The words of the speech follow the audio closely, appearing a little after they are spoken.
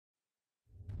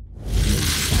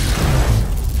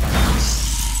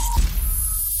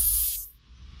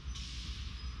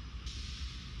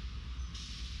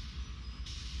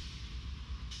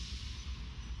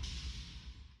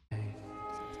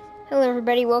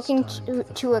everybody, welcome It's time to the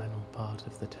to a final part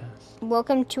of the test.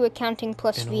 welcome to Accounting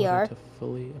Plus In VR. order to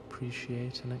fully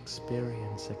appreciate and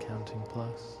experience Accounting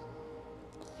Plus,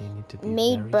 you need to be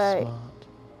Made very by smart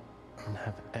and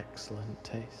have excellent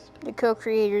taste. the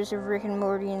co-creators of Rick and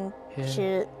Morty and Here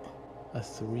shit. are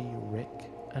 3 Rick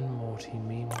and Morty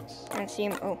memes. I see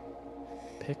him. Oh,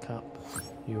 Pick up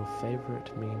your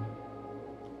favorite meme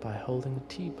by holding the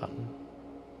T button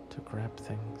to grab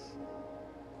things.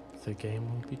 The game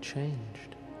will be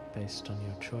changed based on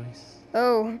your choice.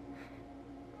 oh,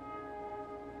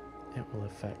 It will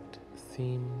affect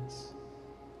themes,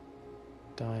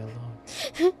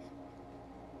 dialogue,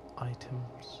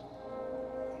 items,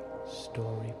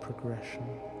 story progression,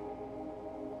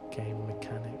 game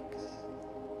mechanics.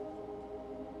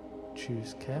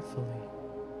 Choose carefully.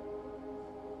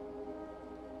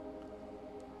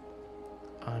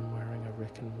 I'm wearing a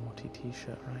Rick and Morty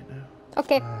t-shirt right now.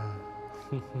 okay.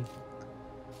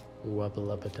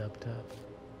 Wubba-lubba-dub-dub.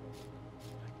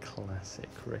 A classic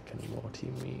Rick and Morty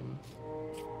meme.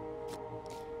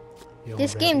 You're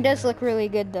This game ready does now. look really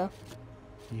good, though.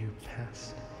 You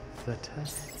passed the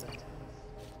test.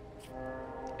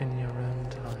 In your own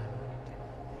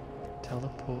time,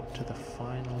 teleport to the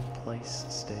final place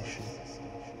station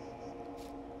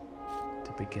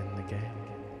to begin the game.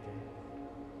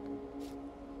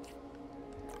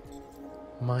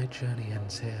 My journey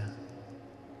ends here,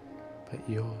 but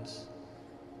yours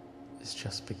is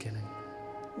just beginning.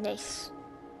 Nice.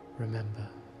 Remember,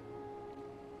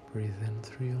 breathe in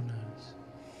through your nose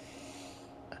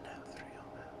and out through your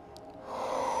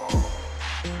mouth.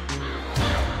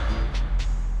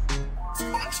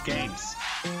 Games.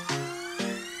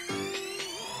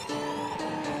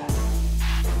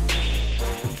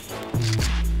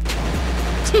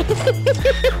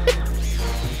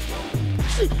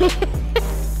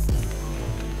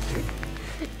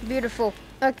 Beautiful.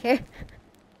 Okay.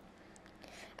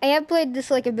 I have played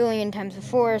this like a billion times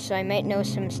before, so I might know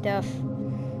some stuff.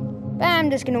 But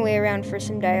I'm just gonna wait around for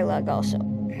some dialogue also.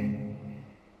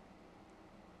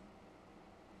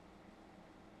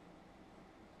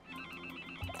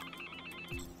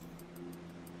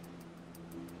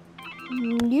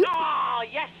 Yep. Oh,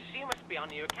 yes, you must be our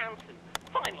new accountant.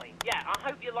 Finally, yeah, I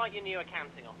hope you like your new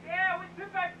accounting office. Yeah, we're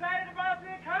super excited about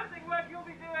the accounting work you'll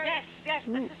be doing. Yes, this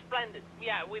is splendid.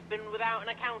 Yeah, we've been without an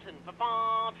accountant for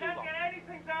far too Can't long. get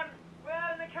anything done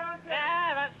without an accountant.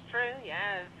 Yeah, that's true.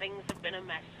 Yeah, things have been a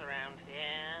mess around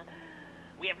here.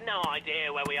 We have no idea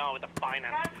where we are with the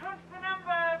finance. Can't crunch the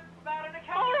numbers without an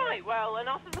accountant. All right, well,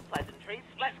 enough of the pleasantries.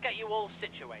 Let's get you all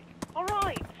situated. All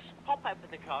right, pop open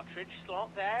the cartridge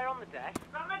slot there on the desk.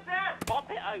 On the desk.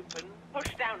 Pop it open, push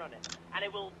down on it, and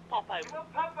it will pop It open. will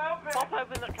pop open. Pop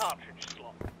open the cartridge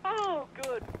slot. Oh,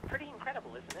 good. Pretty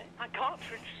incredible, isn't it? A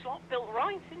cartridge slot built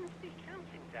right into the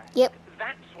accounting desk. Yep.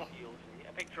 That's what you'll see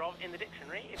a picture of in the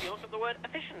dictionary if you look at the word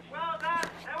efficiency. Well done.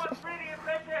 That was pretty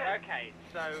efficient. Okay,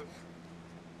 so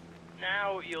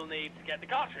now you'll need to get the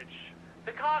cartridge.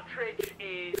 The cartridge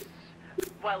is,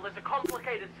 well, there's a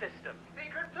complicated system.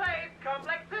 Secret place,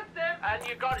 complex system. And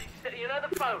you got it, you know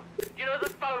the phone? You know the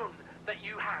phone that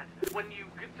you had when you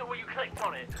clicked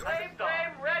on it?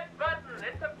 Same red button.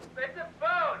 It's a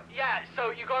phone. Yeah,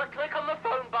 so you gotta click on the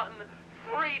phone button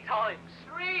 3 times.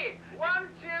 3. 1,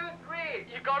 2, 3.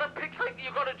 You gotta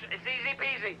it's easy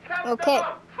peasy. Tap Okay. the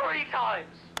vote. 3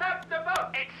 times. Tap the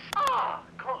vote. It's,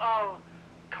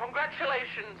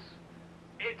 congratulations.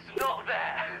 It's not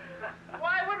there.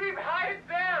 Why would we hide it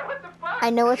there? What the fuck? I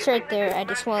know it's right there. I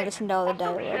just want to listen to all the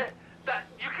dialogue. That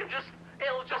you can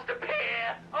it'll just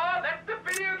appear. Oh, that's the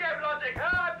video game logic.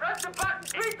 I press the button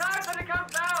 3 times and it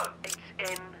comes out. It's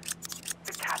in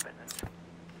the cabinet.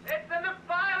 It's in the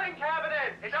filing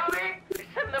cabinet. It's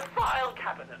in the file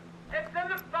cabinet. It's in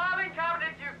the filing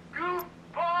cabinet, you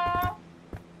goofball.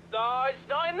 No, it's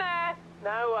not in there.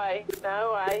 No way,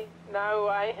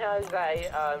 Jose.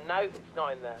 No, it's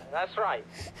not in there. That's right.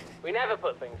 We never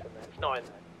put things in there. It's not in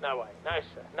there. No way. No,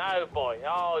 sir. No, boy.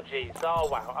 Oh, jeez. Oh,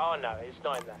 wow. Oh, no, it's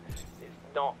not in there.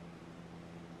 It's not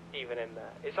even in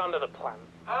there. It's under the plant.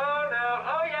 Oh no.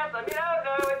 Oh yes. I mean, oh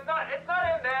no. It's not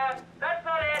in there. That's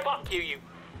not it. Fuck you,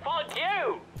 Fuck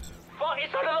you! Fuck,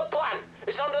 it's under the plant.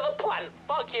 It's under the plant.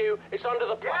 Fuck you. It's under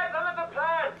the plant. Yeah, it's under the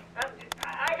plan. And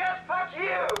I guess fuck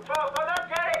you for not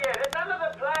getting it. It's under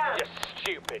the plan. You're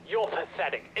stupid. You're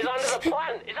pathetic. It's under the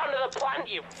plant. It's under the plant.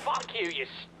 You fuck you.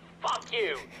 Fuck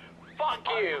you. Fuck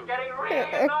you. It's getting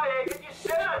really annoying. You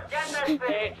should not get this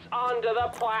thing. It's under the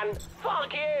plan.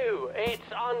 Fuck you.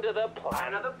 It's under the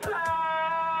plan. Under the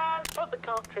plan. Put the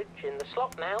cartridge in the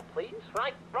slot now, please.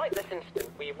 Right this instant.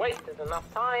 We've wasted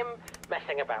enough time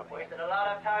messing about here. Wasted a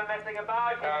lot of time messing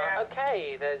about here.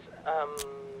 Okay, there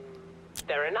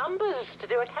are numbers to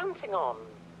do accounting on.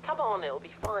 Come on, it'll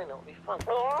be fine,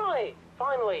 Alright,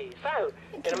 finally. So,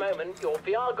 in a moment, your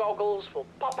VR goggles will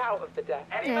pop out of the deck.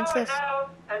 Anyone else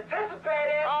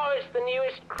anticipating? Oh, it's the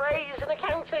newest craze in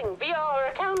accounting. VR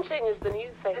accounting is the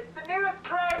new thing. It's the newest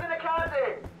craze in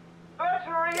accounting.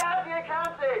 Virtual reality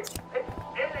accounting.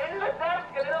 It's in the desk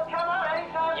and it'll come out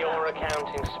anytime. Your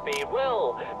accounting speed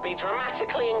will be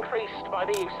dramatically increased by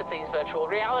the use of these virtual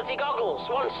reality goggles.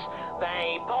 Once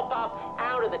they pop up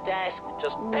out of the desk,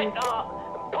 just pick them up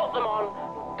and put them on,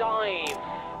 dive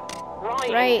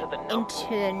right into the numbers.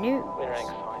 Into the new. We're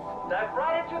excited. Dive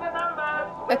right into the numbers.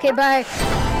 Okay, bye.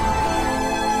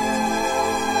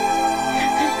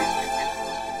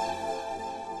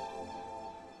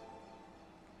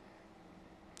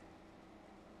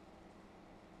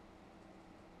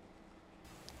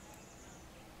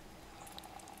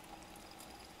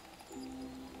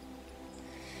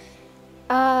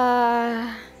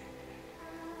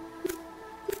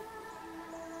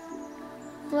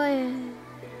 What?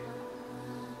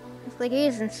 It's like he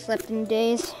hasn't slept in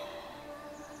days.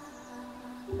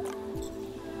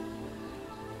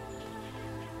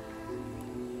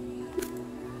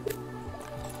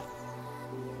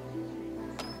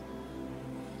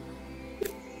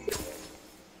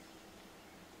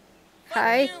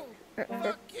 Hi.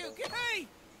 Fuck you. Hey!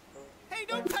 Hey,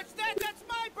 don't touch that! That's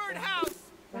my birdhouse!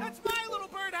 That's my little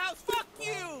birdhouse! Fuck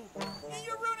you!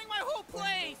 You're ruining my whole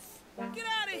place! Get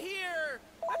out of here!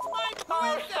 That's my... Who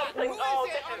is that? Who is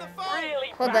it on the phone? Really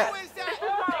Hold Who up. is that? This is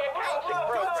not the accounting Don't you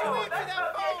program. answer that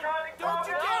phone! Don't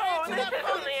you get into This that isn't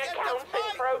phone! the That's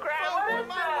accounting program. phone.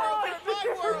 My world is my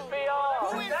world!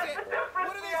 VR. Who is it?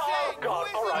 What are they saying? Oh God,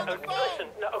 Who is all it right, on the phone? listen,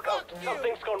 no, Fuck you.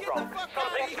 something's gone Get wrong. the fuck outta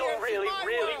Something's here. gone really, It's my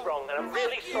really world. wrong, and I'm Fuck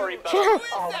really you. sorry, Bert. Who is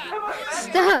Oh, that?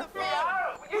 Stop.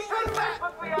 You shouldn't mess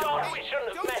with me. God, we shouldn't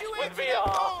have Don't messed you with answer that VR.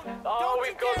 phone. Oh, Don't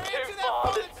we've you gone dare too answer that far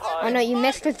phone. this It's Oh time. no, you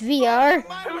messed with VR.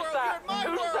 My Who's world, that? you're my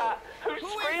Who's world. that? Who's Who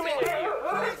is screaming it? at you?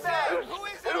 Who is that? Who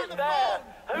is it on Who's the there? phone?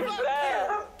 Who's Fuck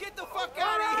there? you. Get the fuck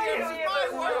out of here. This is my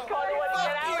world. Get Fuck out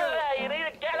you. of there. You need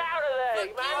to get out of there,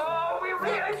 Fuck man. Oh, we Fuck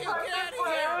really you. Get out of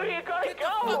here. Oh, you gotta Get the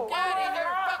go. fuck out of here.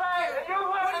 Fuck you.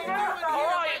 What are you doing here? All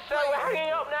right, so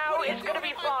hanging up now. What are you It's gonna doing be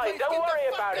in my fine. place? Don't Get the worry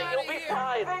fuck about it. outta You'll be here.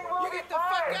 fine. You get the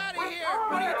fuck out of here.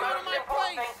 What are you doing in my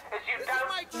place? This is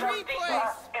my tree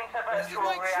place. This is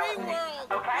my tree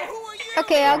world. Okay? Who are you?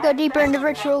 Okay, I'll go deeper into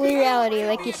virtual reality,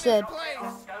 like you said.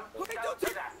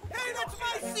 Hey, that's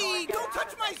my seed. Don't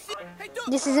touch my seed. Hey, don't,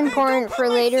 This is hey, important don't for put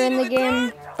my later seed in the game,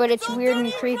 ground. but it's Don't weird do and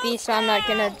it. creepy, so I'm not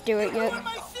gonna do it You yet. broke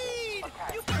my seed.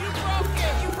 You broke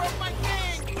it. You broke my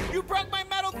thing. You broke my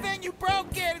metal thing. You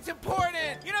broke it. It's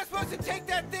important. You're not supposed to take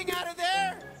that thing out of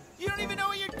there. You don't even know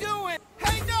what you're doing.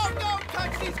 Hey, no, don't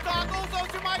touch these goggles.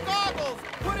 Those are my goggles.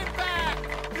 Put it back.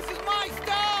 This is my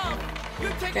stuff.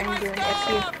 You're taking my Then do an F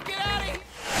you. stuff. Get out of here.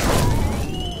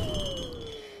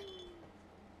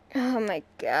 Oh my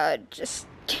god, just...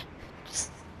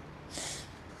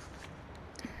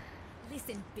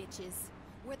 Listen, bitches.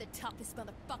 We're the toughest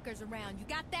motherfuckers around. You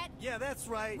got that? Yeah, that's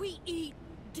right. We eat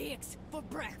dicks for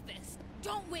breakfast.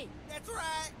 Don't we? That's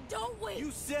right. Don't we?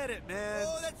 You said it, man.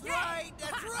 Oh, that's right.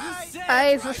 That's right. You said I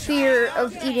it. have a fear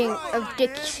of eating, of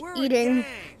dicks We're a eating. You gang.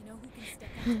 know who can step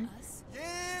up to us?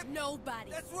 Yeah.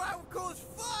 Nobody. That's right. We're cool as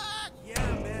fuck.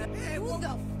 Yeah, man. Hey, Who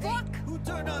the fuck? Who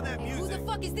turned on that Who music? the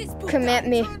fuck is this booty? Come at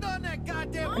me. Turned on that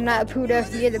goddamn. I'm not a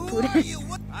Puda, you're the Who are Puda. you?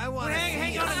 What? I want to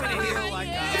hang on a minute here. Like,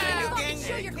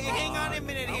 hang on a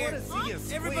minute here. I want to see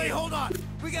you. Everybody, hold on.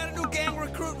 We got a new gang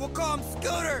recruit. We'll call him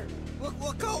Scooter.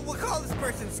 We'll call this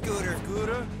person Scooter.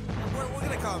 Scooter? We're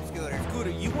gonna call him Scooter.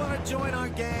 Scooter, you wanna join our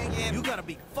gang? Yeah. You gotta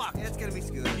be fucked. Yeah, it's gonna be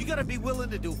Scooter. You gotta be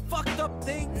willing to do fucked up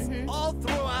things all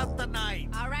throughout the night.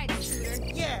 All right, Shooter.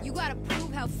 Yeah. You gotta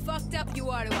prove how fucked up you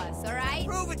are to us, all right?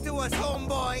 Prove it to us,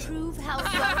 homeboy. Prove how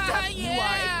fucked up you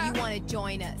are if you want to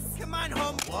join us. Come on,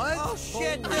 home. What? Oh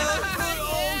shit, dude.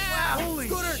 Oh wow. Holy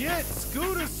Scooter. shit!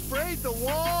 Scooter sprayed the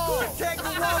wall! Scooter tagged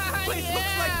the wall. The place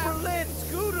looks like Berlin.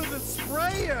 Scooter the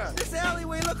sprayer! This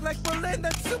alleyway looked like Berlin.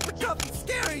 That's super tough and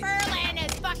scary. Berlin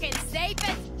is fucking safe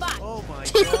as fuck. Oh my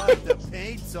god, the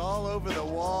paint's all over the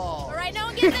wall! All right, no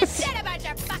one gives a shit about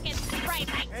your fucking spray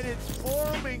paint. And it's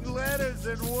forming letters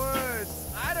and words!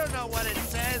 I don't know what it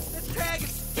says! The tag is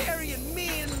scary and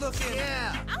mean looking.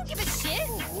 Yeah! I don't give a shit.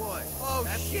 Oh boy! Oh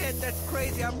shit, that's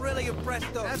crazy. I'm really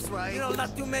impressed though. That's right. You know,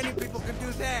 not too many people can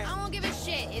do that. I don't give a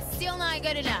shit. It's still not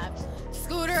good enough.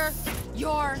 Scooter,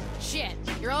 you're shit.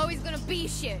 You're always gonna be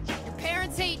shit. You're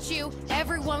parents hate you.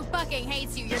 Everyone fucking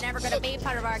hates you. You're never gonna be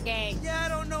part of our gang. Yeah, I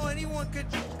don't know. Anyone could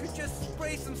just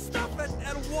spray some stuff at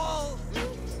a wall.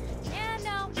 Yeah,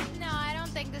 no, I don't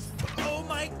think this. Oh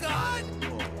my God!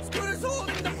 Scooter's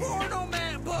holding the porno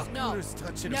man book. No, Scooter's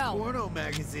touching no. a porno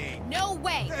magazine. No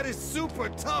way. That is super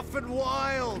tough and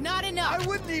wild. Not enough. I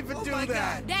wouldn't even Oh do my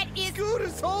that. God. That is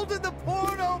Scooter's holding the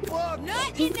porno book.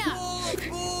 not enough. Full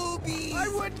of boobies. I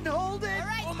wouldn't hold it. All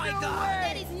right. Oh my No God.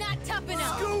 That way. is not tough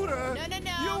enough. Scooter.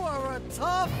 No. You are a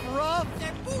tough, rough,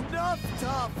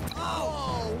 tough.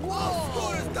 Oh,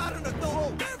 whoa! Scooter's got an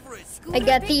adult beverage. Scooter I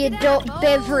got the picked it adult up.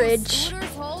 beverage. Scooter's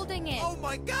holding it. Oh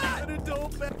my God! An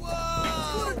adult beverage.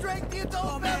 Whoa! Scooter drank the adult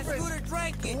Oh man, beverage. Scooter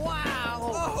drank it.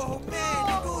 Wow. Oh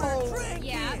man, Scooter drank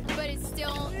Yeah, it. but it's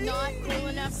still not cool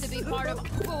enough to be part of.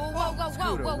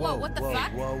 Whoa! What the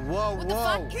fuck? Whoa. What the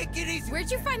fuck? Take it easy. Where'd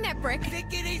you find that brick? Take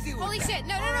it easy with Holy that. shit!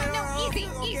 No! Okay,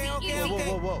 Easy.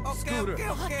 Whoa. Okay, Scooter.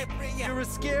 okay, yeah. You're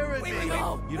scaring Wait, me. wait.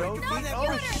 You don't No, think? no,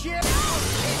 Oh Scooter. shit.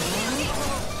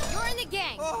 You're in the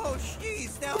gang. Oh,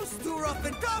 jeez, that was too rough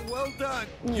and tough. Well done.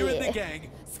 You're in Yeah. the gang.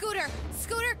 Scooter,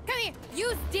 come here.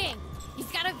 Use Ding. He's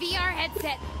got a VR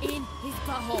headset in his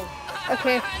butthole.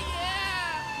 Okay.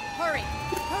 Hurry,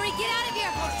 get out of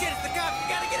here. Oh shit, it's the cops. You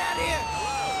gotta get out of here.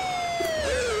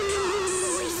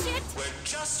 Holy shit. We're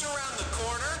just around the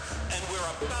corner, and we're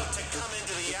about to come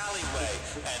into the alleyway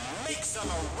and make some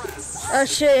arrests. Oh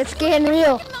shit, it's getting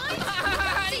real.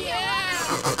 Yeah.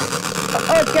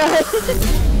 Oh god.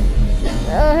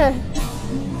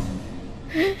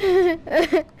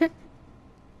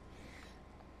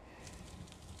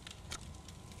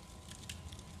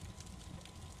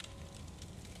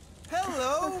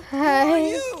 Hello. Who Hi. are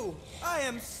you? I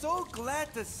am so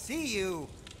glad to see you.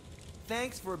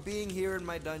 Thanks for being here in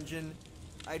my dungeon.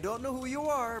 I don't know who you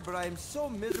are, but I am so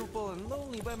miserable and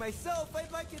lonely by myself.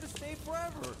 I'd like you to stay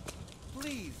forever.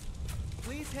 Please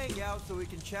hang out so we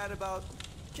can chat about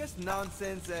just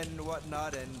nonsense and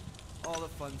whatnot and all the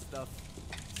fun stuff.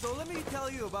 So let me tell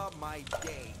you about my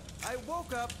day. I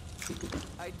woke up,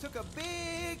 I took a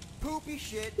big poopy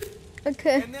shit,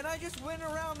 Okay. and then I just went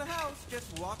around the house, just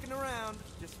walking around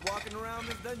this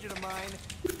dungeon of mine.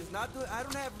 Just not doing. I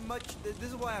don't have much. This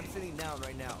is why I'm sitting down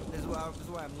right now. This is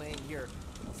why I'm laying here.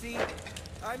 See,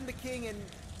 I'm the king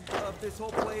of this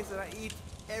whole place, and I eat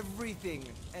everything.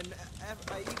 And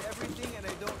I eat everything, and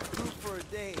I don't poop for a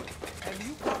day. And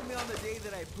you caught me on the day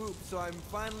that I pooped, so I'm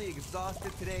finally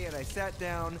exhausted today. And I sat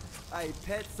down. I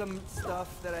pet some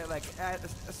stuff that I like,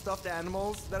 stuffed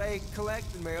animals that I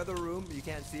collect in my other room. You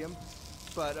can't see them,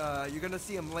 but you're gonna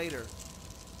see them later.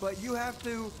 But you have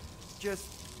to just,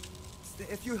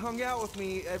 if you hung out with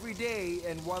me every day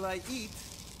and while I eat,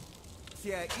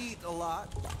 see I eat a lot,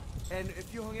 and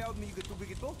if you hung out with me, we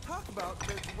could both talk about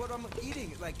what I'm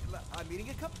eating. Like, I'm eating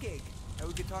a cupcake, and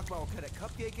we could talk about what kind of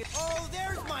cupcake it is. Oh,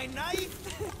 there's my knife!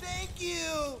 Thank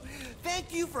you!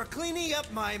 Thank you for cleaning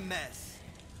up my mess.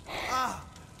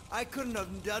 I couldn't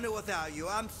have done it without you.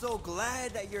 I'm so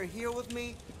glad that you're here with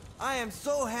me. I am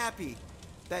so happy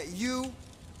that you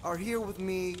are here with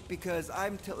me because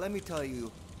let me tell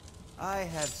you, I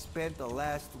have spent the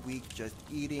last week just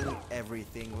eating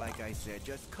everything, like I said.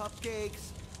 Just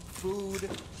cupcakes, food,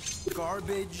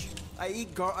 garbage. I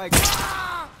eat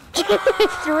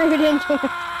Threw it into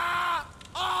it.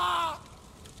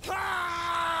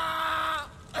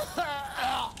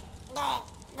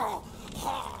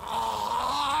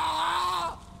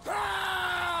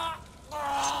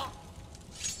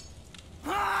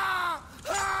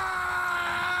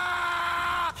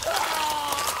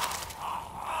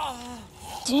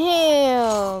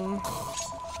 Damn.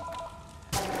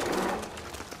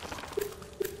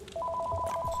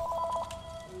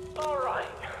 Alright,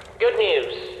 good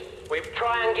news. We've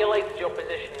triangulated your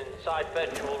position inside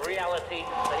virtual reality,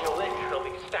 and you're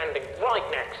literally standing right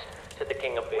next to the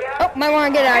King of Beer. Oh, might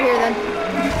want to get out of here then.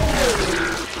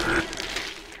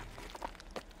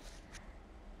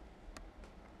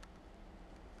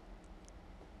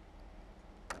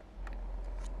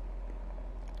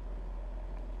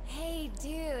 Hey,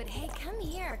 dude. Hey, come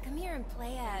here. Come here and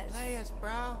play us. Play us,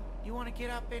 bro. You want to get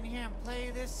up in here and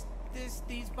play these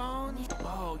bones?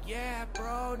 Oh, yeah,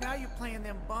 bro. Now you're playing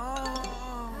them bones.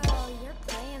 Oh, you're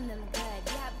playing them good.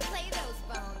 Yeah, play those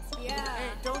bones. Yeah. Hey,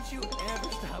 don't you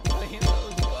ever stop playing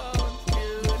those bones,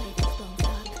 dude. Play those bones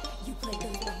up. You play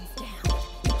those bones down.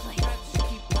 You play. Just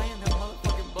keep playing them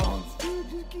motherfucking bones, dude.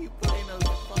 Just keep playing those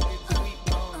fucking sweet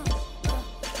bones.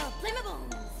 Play my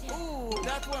bones. Yeah. Ooh,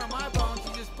 that's one of my bones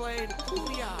you just played.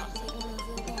 Booyah.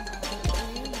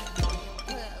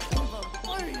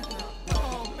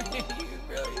 Oh man, you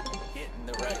really hitting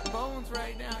the right bones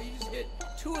right now. You just hit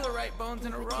two of the right bones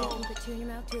in a row. Put two in your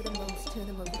mouth, two of them bones, two of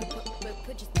them bones.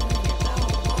 Put just Oh,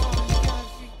 gosh,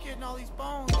 you're getting all these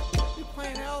bones. You're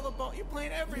playing all the bones. You're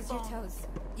playing every use bone. your toes.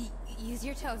 Use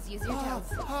your toes. Use your toes.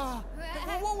 Whoa.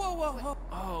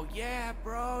 Oh, yeah,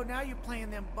 bro. Now you're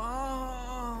playing them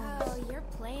bones. Oh, you're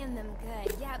playing them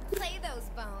good. Yeah, play those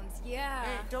bones. Yeah.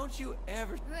 Hey, don't you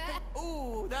ever...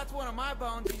 Ooh, that's one of my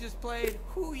bones you just played.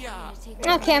 Hoo-yah.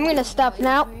 Okay, I'm gonna stop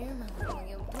now. Whoa.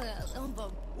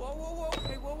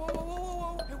 Hey,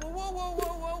 whoa. Hey,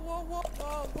 whoa.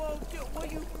 Dude, what are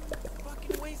you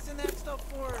fucking wasting that stuff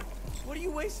for? What are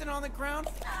you wasting on the ground?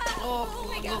 Oh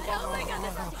my god.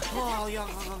 Oh, yeah.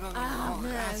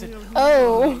 Acid.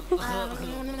 Oh. Oh,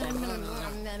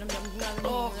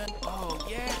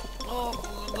 yeah.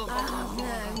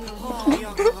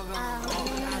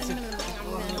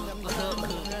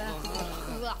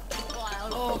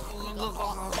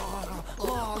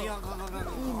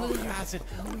 Acid.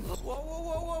 Whoa.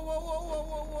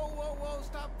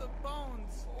 Stop the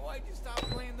bones. Why'd you stop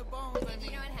playing the bones? I mean,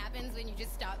 You know what happens when you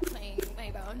just stop playing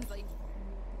my bones? Like,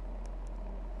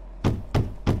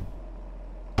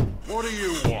 What do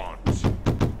you want?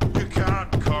 You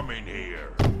can't come in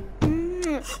here.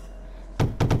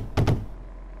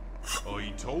 I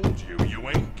told you, you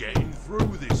ain't getting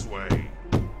through this way.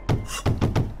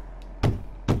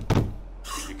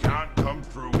 You can't come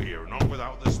through here, not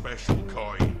without the special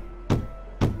coin.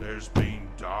 There's been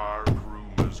dark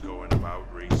rumors going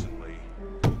about recently.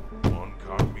 One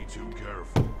can't be too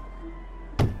careful.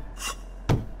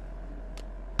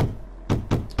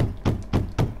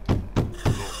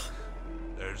 Look,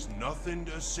 there's nothing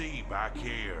to see back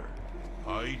here.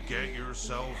 I'd get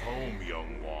yourself home,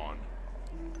 young one.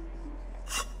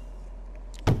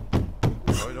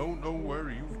 I don't know where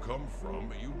you've come from,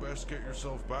 but you best get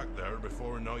yourself back there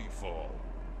before nightfall.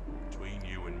 Between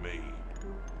you and me,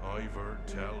 I've heard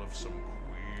tell of some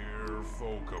queer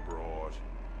folk abroad.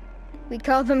 We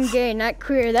call them gay, not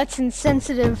queer. That's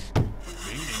insensitive.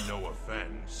 Meaning no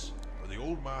offense, but the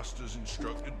old masters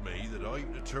instructed me that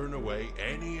I'm to turn away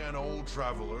any and all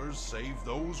travelers save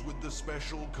those with the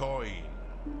special coin.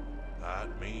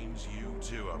 That means you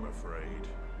too, I'm afraid.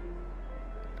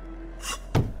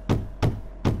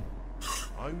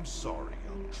 I'm sorry,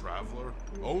 young traveler.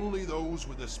 Only those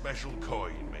with a special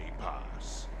coin may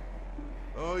pass.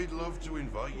 I'd love to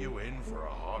invite you in for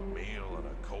a hot meal and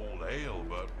a cold ale,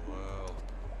 but, well,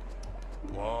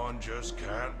 one just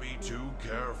can't be too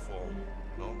careful.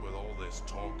 Not with all this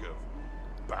talk of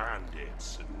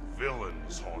bandits and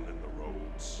villains haunting the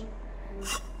roads.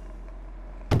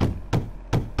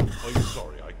 I'm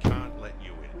sorry, I can't let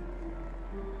you in.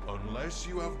 Unless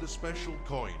you have the special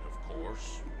coin, of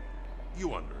course.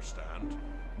 You understand.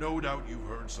 No doubt you've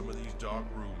heard some of these dark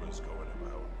rumors going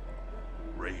about.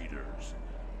 Raiders and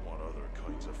what other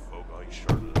kinds of folk I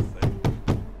shudder to think.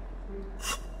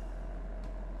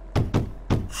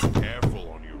 Careful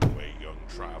on your way, young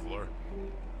traveler.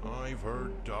 I've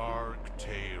heard dark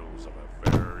tales of a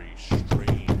very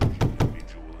strange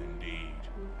individual indeed.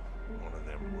 One of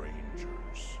them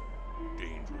rangers.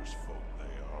 Dangerous folk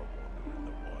they are wandering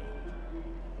the wild.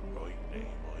 The right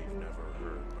name I've never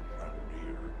heard, but round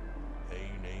here, they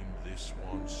named this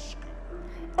one Scooter.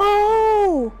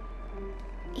 Oh!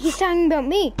 He's talking about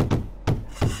me.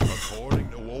 According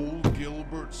to old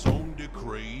Gilbert's own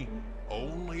decree,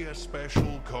 only a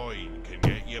special coin can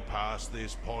get you past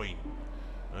this point.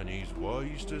 And he's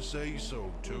wise to say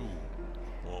so, too.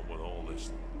 What with all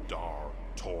this dark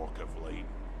talk of late.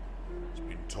 There's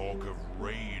been talk of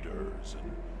raiders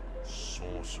and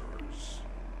sorcerers.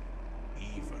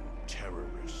 Even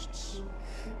terrorists.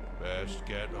 Best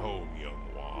get home, young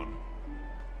one.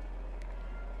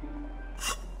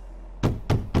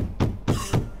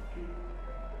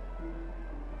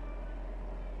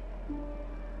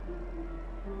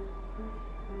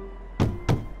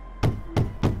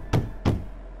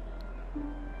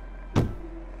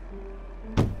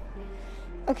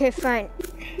 Okay, fine.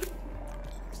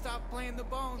 stop playing the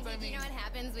bones. Do you know what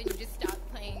happens when you just stop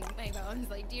playing my bones?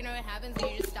 Like, do you know what happens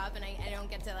when you just stop and I don't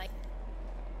get to, like...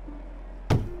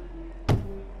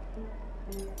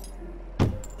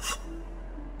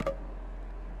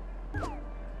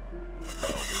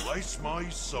 Bless my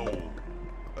soul.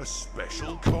 A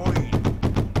special coin.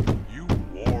 You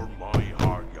warm my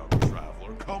heart, young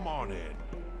traveler. Come on in.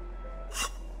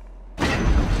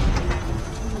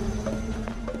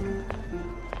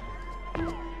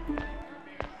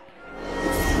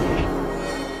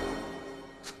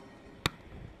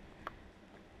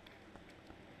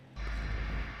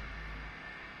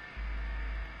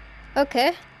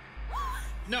 Okay.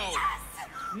 No. Yes!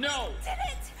 No. Did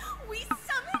it! We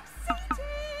summoned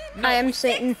Satan! I am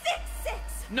Satan.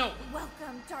 666! No.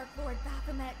 Welcome, Dark Lord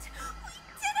Baphomet. We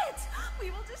did it!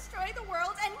 We will destroy the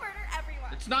world and murder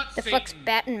everyone. It's not The Satan. fuck's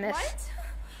Batman? What?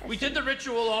 We did the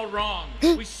ritual all wrong.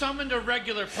 We summoned a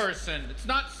regular person. It's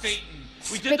not Satan.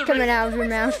 We did the coming out of your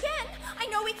mouth. Again. I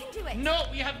know we can do it. No,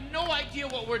 we have no idea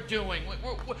what we're doing.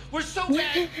 We're so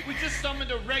bad, we just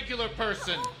summoned a regular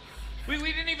person. We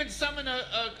didn't even summon a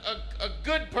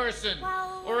good person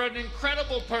or an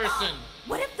incredible person.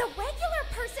 What if the regular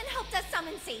person helped us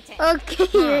summon Satan? Okay,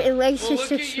 your Alexis Well,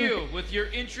 look at you with your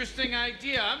interesting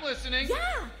idea. I'm listening.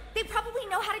 Yeah, they probably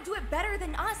know how to do it better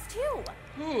than us, too.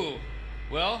 Ooh.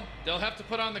 Well, they'll have to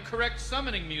put on the correct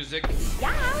summoning music.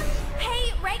 Yeah.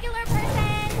 Hey, regular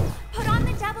person, put on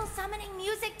the devil summoning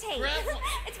music tape.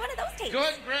 It's one of those tapes. Go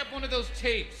ahead and grab one of those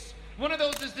tapes. One of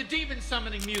those is the demon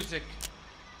summoning music.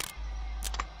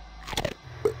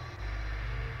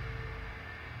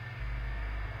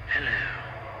 Hello.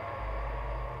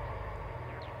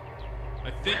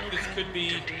 I think this could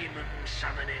be... Demon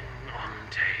summoning on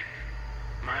tape.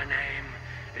 My name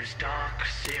is Dark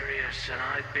Sirius, and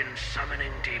I've been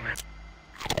summoning demons.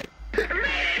 No!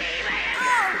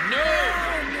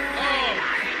 Oh!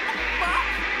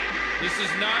 This is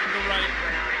not the right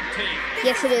tape.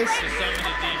 Yes, it is. To summon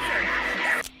a demon.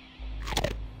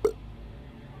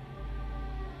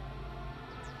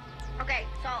 Okay,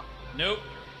 so Nope.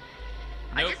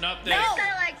 Nope, not this. I just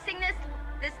gotta like sing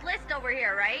this list over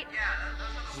here, right?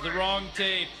 This is the wrong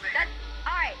tape. That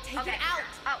all right. Take okay. it out.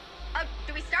 Oh,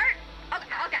 do we start? Okay.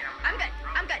 I'm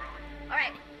good. All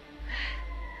right.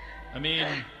 I mean,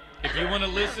 if you want to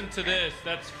listen to this,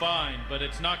 that's fine, but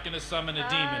it's not going to summon a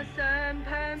demon.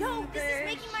 No, this is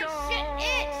making my shit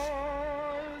itch.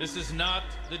 This is not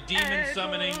the demon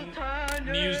summoning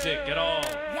music at all.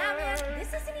 Yeah, man,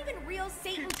 this isn't even real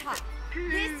Satan talk.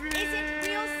 This isn't real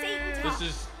Satan talk. This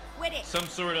is Quit it. some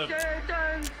sort of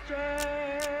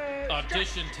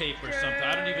audition tape or something.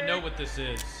 I don't even know what this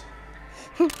is.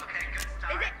 Is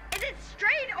it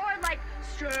straight or like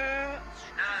straight? No,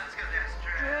 let's go there.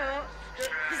 This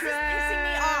is pissing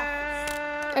me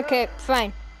off. Okay,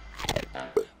 fine.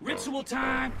 Ritual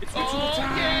time. It's ritual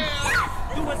time. Yeah.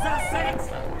 Do as I say.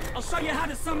 I'll show you how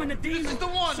to summon a demon. This is the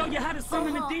one. Show you how to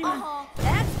summon a demon.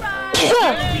 That's right.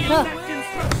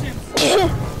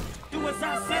 Do as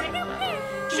I say. Do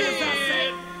as I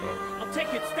say. I'll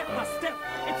take it step by step.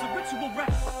 It's a ritual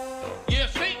rap. Yeah,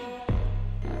 Satan.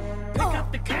 Pick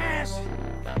up the cash.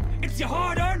 It's your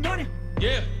hard-earned money.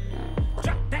 Yeah.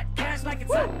 Drop that cash like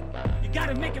it's hot. You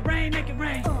gotta make it rain, make it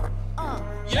rain.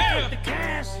 Yeah. Pick up the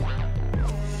cash.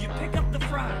 You pick up the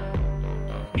fry.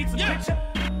 Need some ketchup.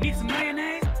 Need some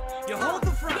mayonnaise. You hold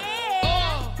the fry.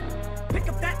 Pick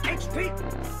up that HP.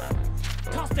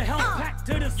 Toss the health pack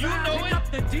to the side. You know pick it. up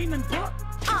the demon book.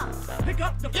 Pick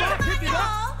up the fry. Pick it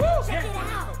up. Check it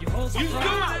out. You hold the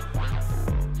fry.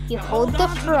 You hold the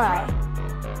fry.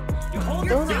 You hold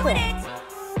You're the doing fry.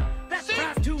 That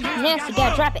fry's too high. Yes, you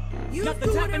gotta drop it.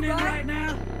 Nothing's happening right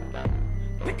now.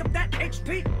 Pick up that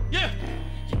HP. Yeah.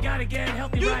 You gotta get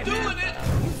healthy right now. You doing it.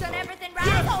 You've done everything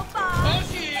right so far. Oh,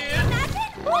 shit. Can you imagine?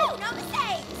 Woo, no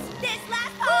mistakes. This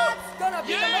last part's gonna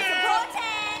be the most important.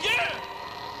 Yeah.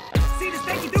 See the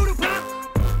stanky doodle pop?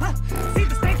 Huh? See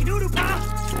the stanky doodle pop?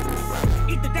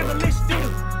 Eat the devilish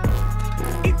doodle.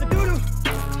 Eat the doodle.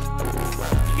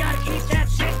 You gotta eat that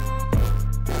shit.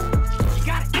 You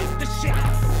gotta eat the shit.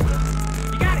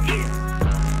 You gotta eat it.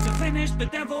 To finish the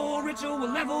devil ritual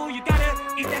level, you gotta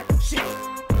eat that shit.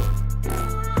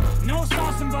 No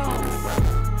sauce involved.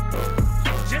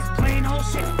 Just plain old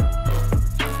shit.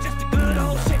 Just the good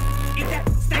old shit. Eat that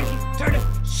stanky turtle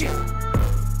shit.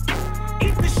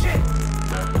 Eat the shit.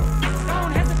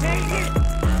 Don't hesitate, eat it.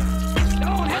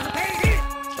 Don't hesitate, eat it.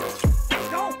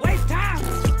 Don't waste time.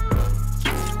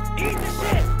 Eat the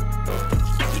shit.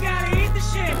 You gotta eat the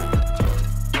shit.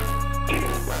 Eat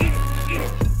it, eat it, eat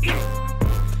it, eat it.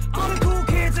 All the cool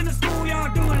kids in the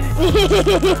schoolyard doing it.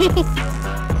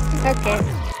 Okay.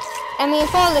 I mean,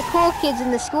 if all the cool kids in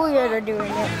the schoolyard are doing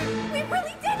it. We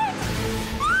really did it.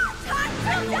 Time to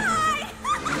die.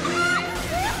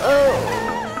 Oh.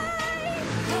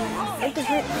 What is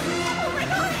it?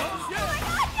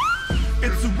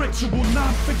 It's a ritual,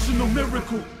 non-fictional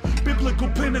miracle. Biblical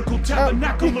pinnacle,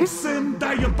 tabernacle of sin.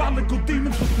 Diabolical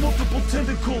demons with multiple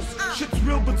tentacles. Shit's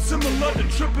real but similar to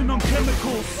tripping on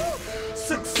chemicals.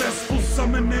 Successful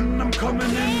summoning, I'm coming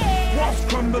in. Walls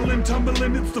crumbling,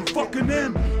 tumbling, it's the fucking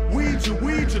end. Ouija,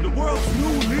 the world's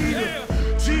new leader.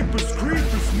 Jeepers,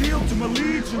 creepers, kneel to my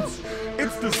legions.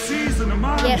 It's the season of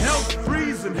my health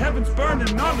freezing. Heaven's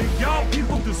burning, all of y'all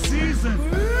people this season.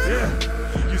 Yeah,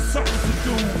 you suckers are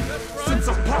doomed. Since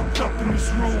I popped up in this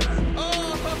room.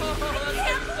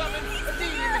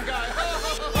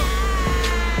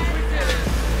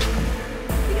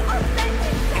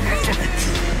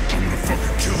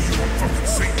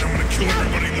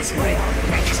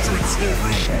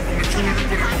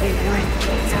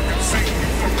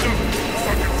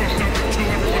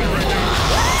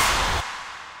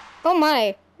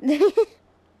 my.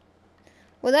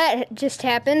 Well, that just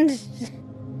happened.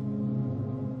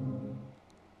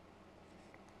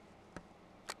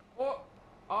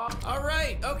 All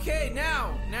right, okay,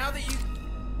 now that you...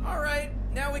 All right,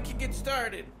 now we can get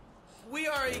started. We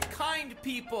are a kind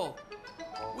people.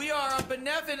 We are a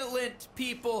benevolent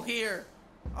people here.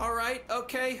 All right,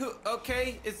 okay,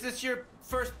 is this your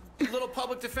first little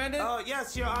public defendant?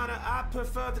 Yes, Your Honor, I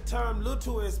prefer the term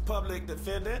Lutuous public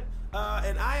defendant,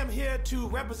 and I am here to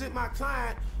represent my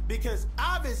client because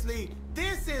obviously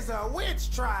this is a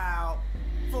witch trial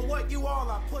for what you all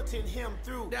are putting him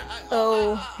through. I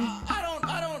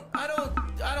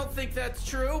don't think that's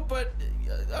true, but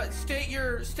state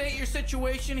your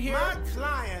situation here. My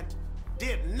client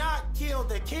did not kill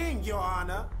the king, Your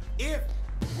Honor.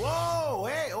 Whoa,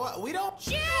 hey, we don't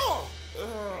chill.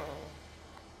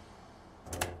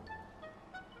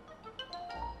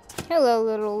 Hello,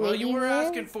 little lady. Well, you were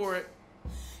asking for it.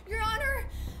 Your Honor,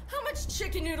 how much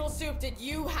chicken noodle soup did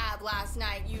you have last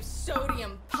night, you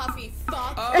sodium puffy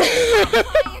fuck? My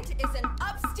client is an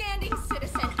upstanding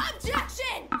citizen.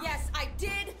 Objection! Yes, I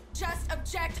did just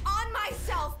object on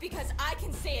myself because I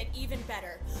can say it even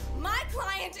better. My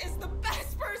client is the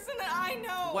best person that I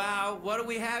know. Wow, what do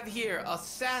we have here? A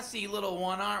sassy little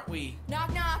one, aren't we?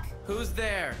 Knock, knock. Who's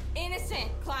there? Innocent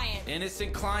client.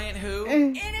 Innocent client who?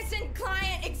 Innocent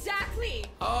client, exactly.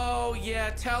 Oh, yeah,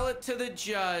 tell it to the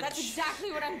judge. That's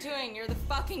exactly what I'm doing. You're the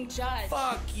fucking judge.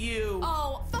 Fuck you.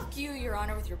 Oh, fuck you, Your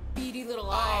Honor, with your beady little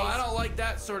eyes. Oh, I don't like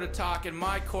that sort of talk in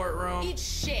my courtroom. Eat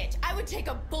shit. I would take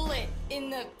a bullet in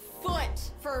the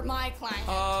foot for my client.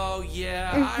 Oh,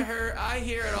 yeah, I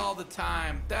hear it all the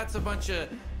time. That's a bunch of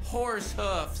horse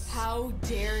hoofs. How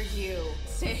dare you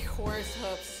say horse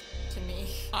hoofs to me?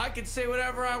 I can say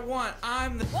whatever I want.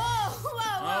 I'm the... Whoa,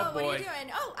 Oh, boy. what are you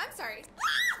doing? Oh, I'm sorry.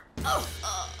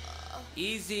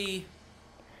 Easy.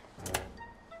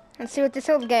 Let's see what this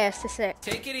old guy has to say.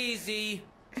 Take it easy.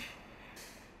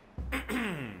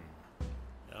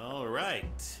 All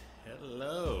right.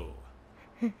 Hello.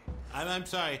 I'm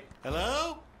sorry.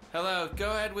 Hello? Hello.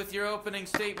 Go ahead with your opening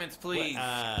statements, please.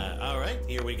 All right.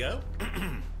 Here we go.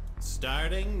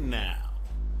 Starting now.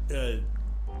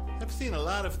 I've seen a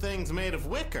lot of things made of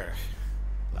wicker.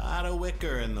 A lot of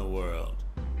wicker in the world.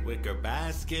 Wicker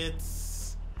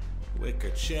baskets,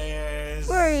 wicker chairs.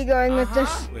 Where are you going with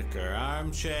this? Wicker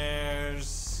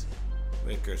armchairs,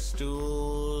 wicker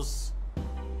stools.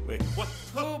 What?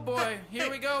 Oh boy, here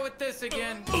we go with this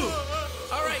again.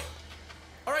 All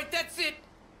right, that's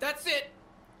it.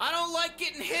 I don't like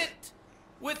getting hit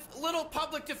with little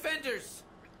public defenders.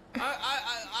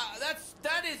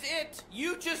 That is it.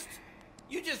 You just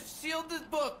sealed the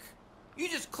book. You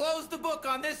just closed the book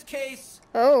on this case.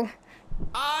 Oh.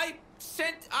 I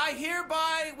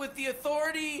hereby, with the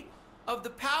authority of the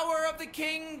power of the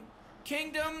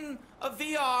kingdom of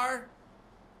VR,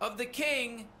 of the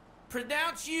king,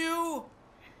 pronounce you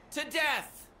to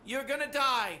death. You're gonna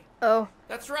die. Oh.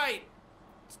 That's right.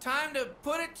 It's time to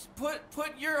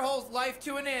put your whole life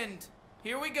to an end.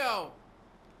 Here we go.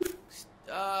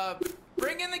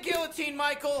 Bring in the guillotine,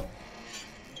 Michael.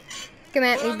 Come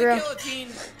at me, bro. The guillotine.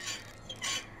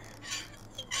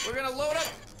 We're gonna load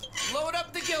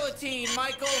up the guillotine,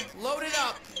 Michael. Load it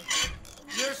up.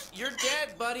 You're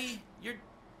dead, buddy.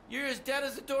 You're as dead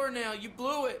as a doornail. You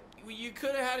blew it. You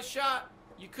could have had a shot.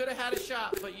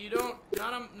 But you don't.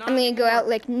 Not I'm gonna go out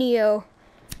like Neo.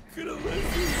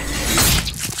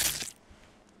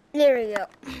 There we go.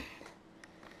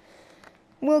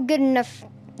 Well, good enough.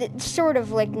 It's sort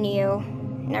of like Neo.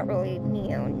 Not really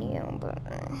Neo, but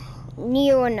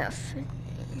Neo enough.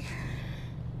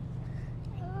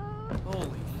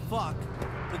 Holy fuck.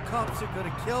 The cops are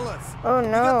gonna kill us. Oh no.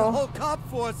 We got the whole cop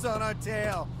force on our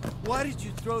tail. Why did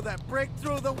you throw that brick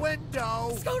through the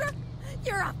window? Scooter,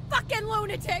 you're a fucking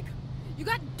lunatic. You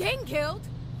got Ding killed,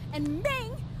 and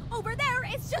Ming over there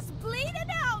is just bleeding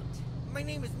out. My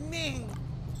name is Ming.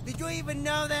 Did you even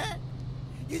know that?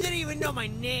 You didn't even know my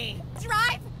name.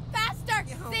 Drive faster,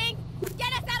 Sing.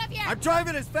 Get us out of here. I'm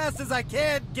driving as fast as I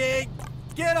can, Gig.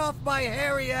 Get off my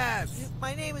hairy ass.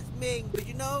 My name is Ming. Did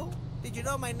you know? Did you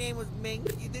know my name was Ming?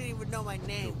 You didn't even know my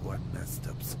name. You what messed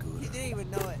up, Scooter? You didn't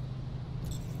even know it.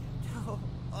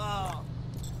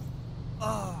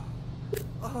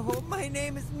 Oh, my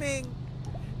name is Ming.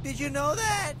 Did you know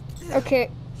that? Okay.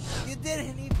 You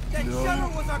didn't even... That shutter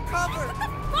was our cover. What the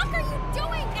fuck are you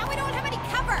doing? Now we don't have any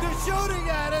cover. They're shooting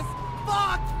at us.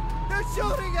 Fuck! They're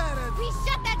shooting at us. We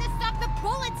shut that to stop the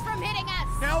bullets from hitting us.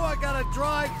 Now I gotta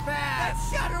drive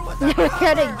fast. That shutter was Now I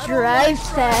gotta drive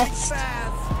fast.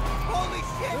 Holy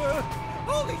shit!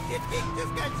 Holy shit, he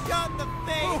just got shot in the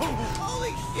face!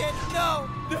 Holy shit, no!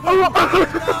 No, Oh.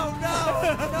 no, no,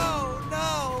 no,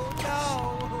 no,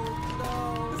 no!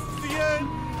 This is the end!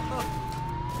 I'm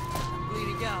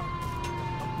bleeding out.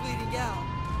 I'm bleeding out.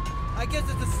 I guess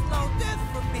it's a slow death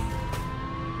for me. I'm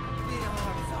bleeding out.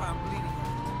 I'm sorry, I'm bleeding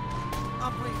out.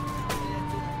 I'm bleeding out.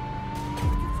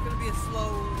 It's gonna be a slow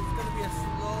death.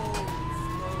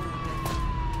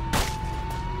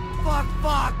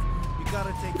 Fuck! We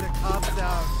gotta take the cops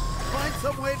out. Find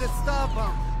some way to stop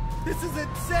them. This is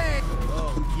insane!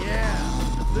 Oh, yeah.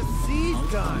 The siege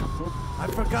gun. I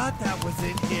forgot that was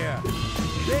in here.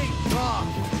 Thank God.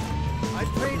 I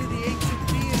pray to the ancient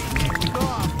deity named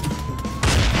God.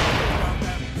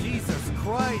 Jesus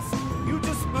Christ. You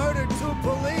just murdered 2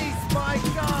 police. My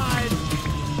God.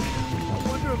 I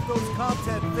wonder if those cops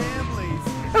had families.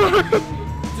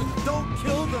 Just don't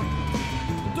kill them.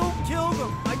 Don't kill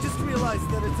them! I just realized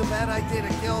that it's a bad idea to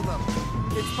kill them.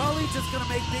 It's probably just gonna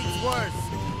make things worse.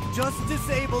 Just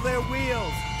disable their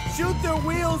wheels. Shoot their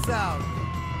wheels out.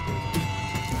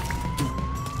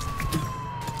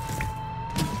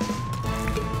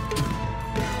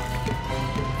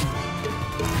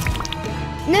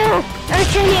 No! I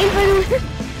can't aim for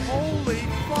Holy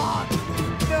fuck!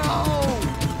 No!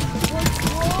 What's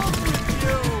wrong with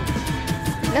you?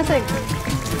 Nothing.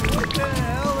 What the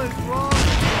hell is wrong?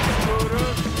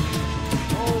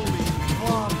 Holy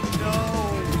fuck, no!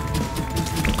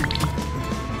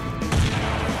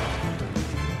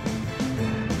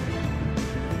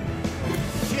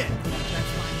 Shit!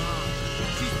 That's my mom.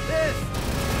 She's pissed!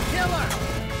 Kill her!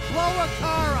 Blow her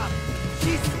car up!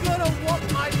 She's gonna whoop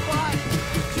my butt!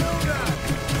 Shoot her!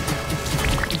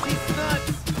 She's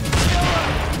nuts! Kill her!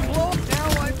 Blow! Now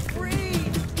I'm free!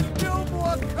 No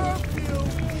more curfew!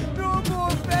 No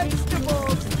more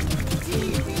vegetables!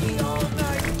 TV all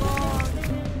night long!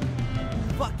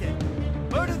 Fuck it!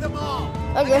 Murder them all!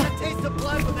 Okay. I got a taste of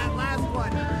blood with that last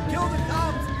one! Kill the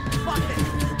cops! Fuck it!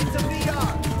 It's a VR!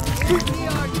 In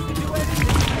VR you can do anything!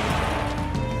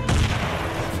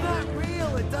 It's not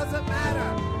real! It doesn't matter!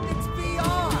 It's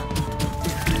VR!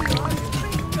 VR is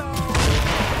bingo!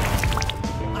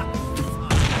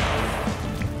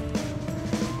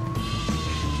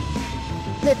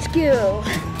 Let's go.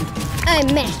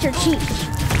 I'm Master Chief.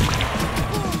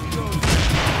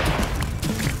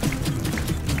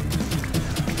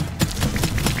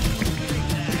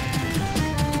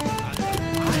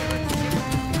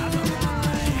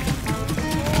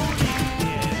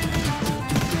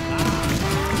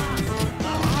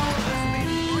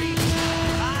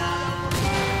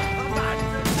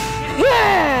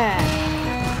 Yeah!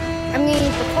 I'm gonna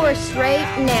use the force right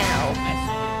now.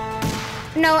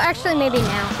 No, actually, maybe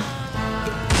now.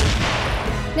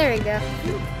 There we go.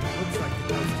 Looks like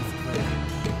the ghost is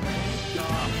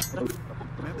clear.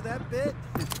 Remember that bit?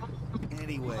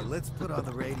 Anyway, let's put on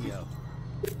the radio.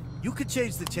 You could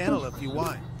change the channel if you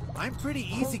want. I'm pretty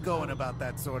easygoing about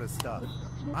that sort of stuff.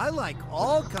 I like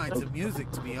all kinds of music,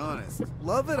 to be honest.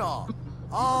 Love it all.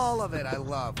 All of it I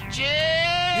love.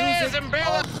 Cheers,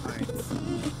 umbrella!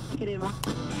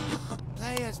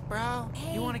 Play us, bro.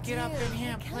 Hey, You want to get up in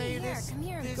here and play this?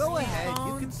 Go ahead,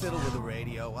 you can fiddle with the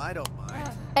radio. I don't mind.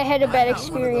 I had a bad I'm not one of those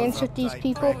experience with these uptight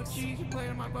people. pricks.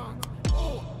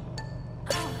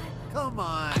 Come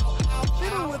on, I'll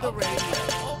fiddle with the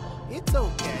radio. It's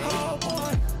okay.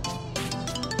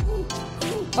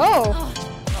 Oh.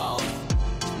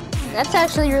 That's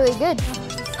actually really good.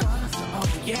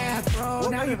 Yeah, bro.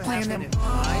 Now you're playing them.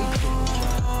 I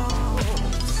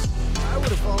would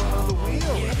have fallen on the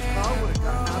wheel and the car would have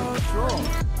gotten out of control.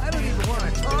 I don't even want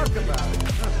to talk about it.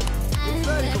 It's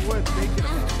not even worth thinking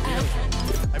about.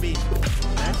 I mean,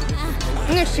 imagine if I'm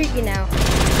gonna shoot you now.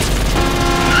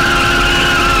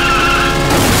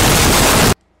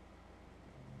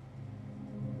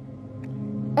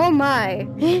 Oh my.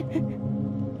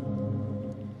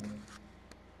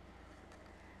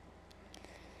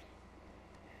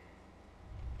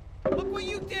 Look what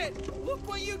you did! Look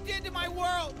what you did to my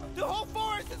world! The whole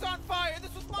forest is on fire!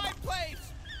 This was my place!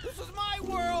 This was my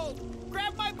world!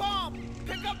 Grab my bomb!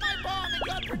 Pick up my bomb and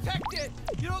God protect it!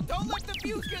 You know, don't let the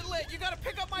fuse get lit! You gotta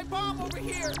pick up my bomb over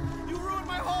here! You ruined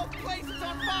my whole place! It's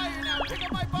on fire now! Pick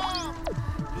up my bomb!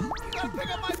 You gotta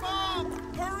pick up my bomb!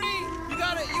 Hurry! You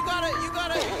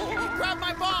grab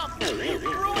my bomb! You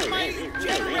ruined my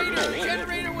generator! The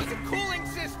generator was a cooling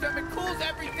system! It cools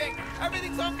everything!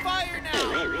 Everything's on fire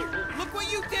now! Look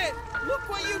what you did! Look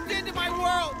what you did to my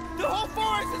world! The whole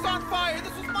forest is on fire!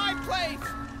 This was my place!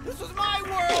 This was my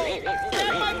world!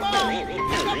 Grab my bomb!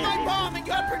 Pick up my bomb and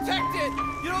God protect it!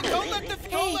 You know, don't let the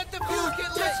fuse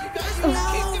get lit! You gotta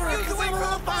keep the fuse away from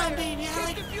the fire!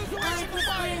 Keep the fuse away from the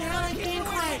fire! You gotta keep it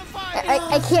away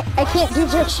I can't do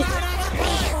that shit.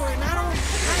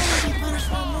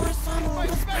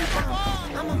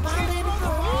 I'm a bomb baby.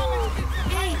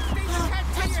 Hey,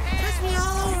 touch me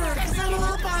all over, cause I'm a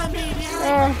bomb baby. It's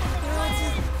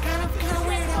kind of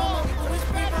weird. I'm always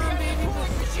play bomb baby, but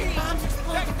bombs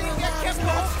explode the real loud. It's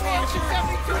not strange.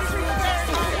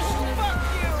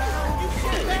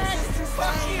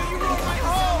 Fuck you, you ruined my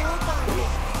home.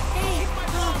 Hey,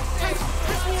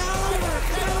 touch me all over,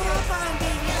 cause I'm a bomb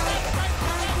baby. I like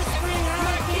whispering, I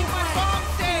like being quiet.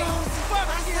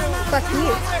 Fuck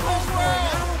you.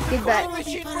 Goodbye.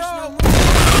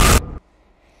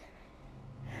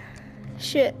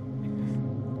 Shit.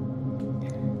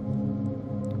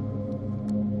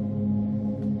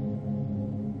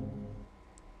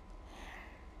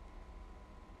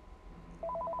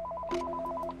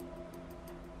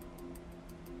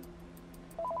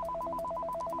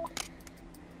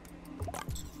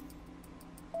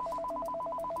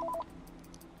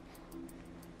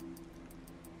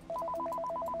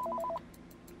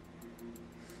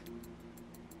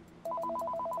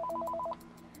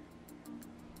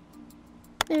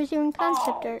 There's even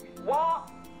concept art. What?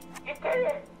 You did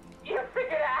it! You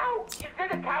figured it out! You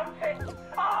did accounting!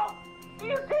 Oh!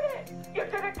 You did it! You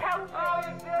did accounting! Oh,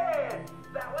 you did!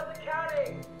 That was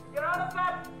accounting! You're on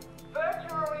about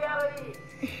virtual reality!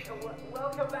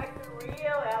 Welcome back to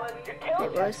reality! You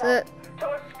killed yourself to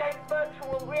escape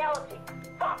virtual reality!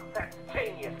 Fuck, that's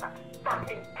genius! That's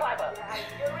fucking clever! Yeah,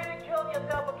 you really killed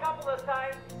yourself a couple of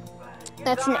times!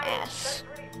 That's an ass. That's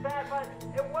pretty sad, but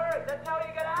it worked! That's how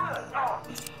you get out! Oh,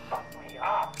 fuck me!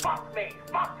 Oh, fuck me!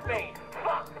 Fuck me!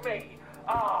 Fuck me!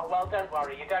 Oh, well, don't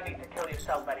worry. You don't need to kill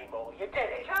yourself anymore. You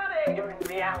did it. You're in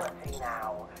reality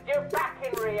now. You're back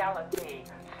in reality.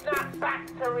 Snap back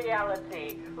to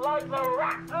reality. Like the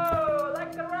rat. Oh,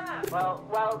 like the rat.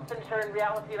 Well, since you're in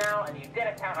reality now and you did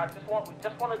account, I just wanted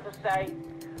to say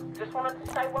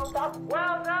well done.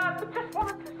 Well done. Just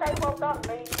wanted to say well done.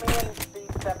 Me and these,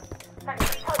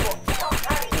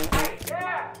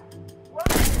 yeah.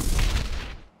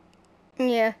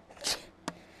 Yeah.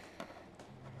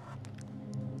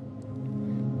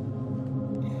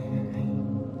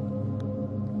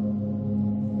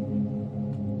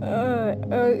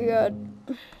 Oh god.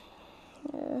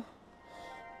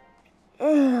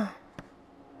 Yeah.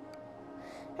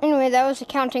 Anyway, that was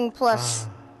accounting plus.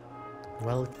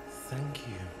 Well, thank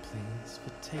you, please,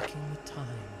 for taking the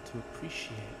time to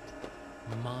appreciate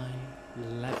my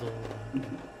level.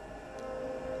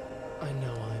 I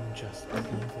know I'm just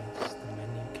Clovis, the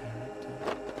menu character,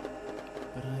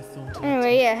 but I thought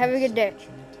Anyway, yeah, have a good day.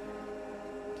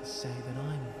 To say that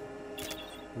I'm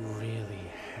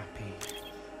really happy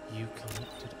you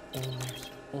collected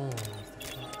almost all of the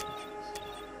cartridges.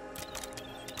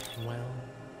 Well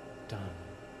done.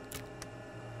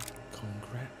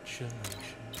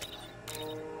 Congratulations.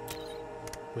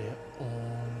 We're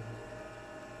all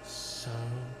so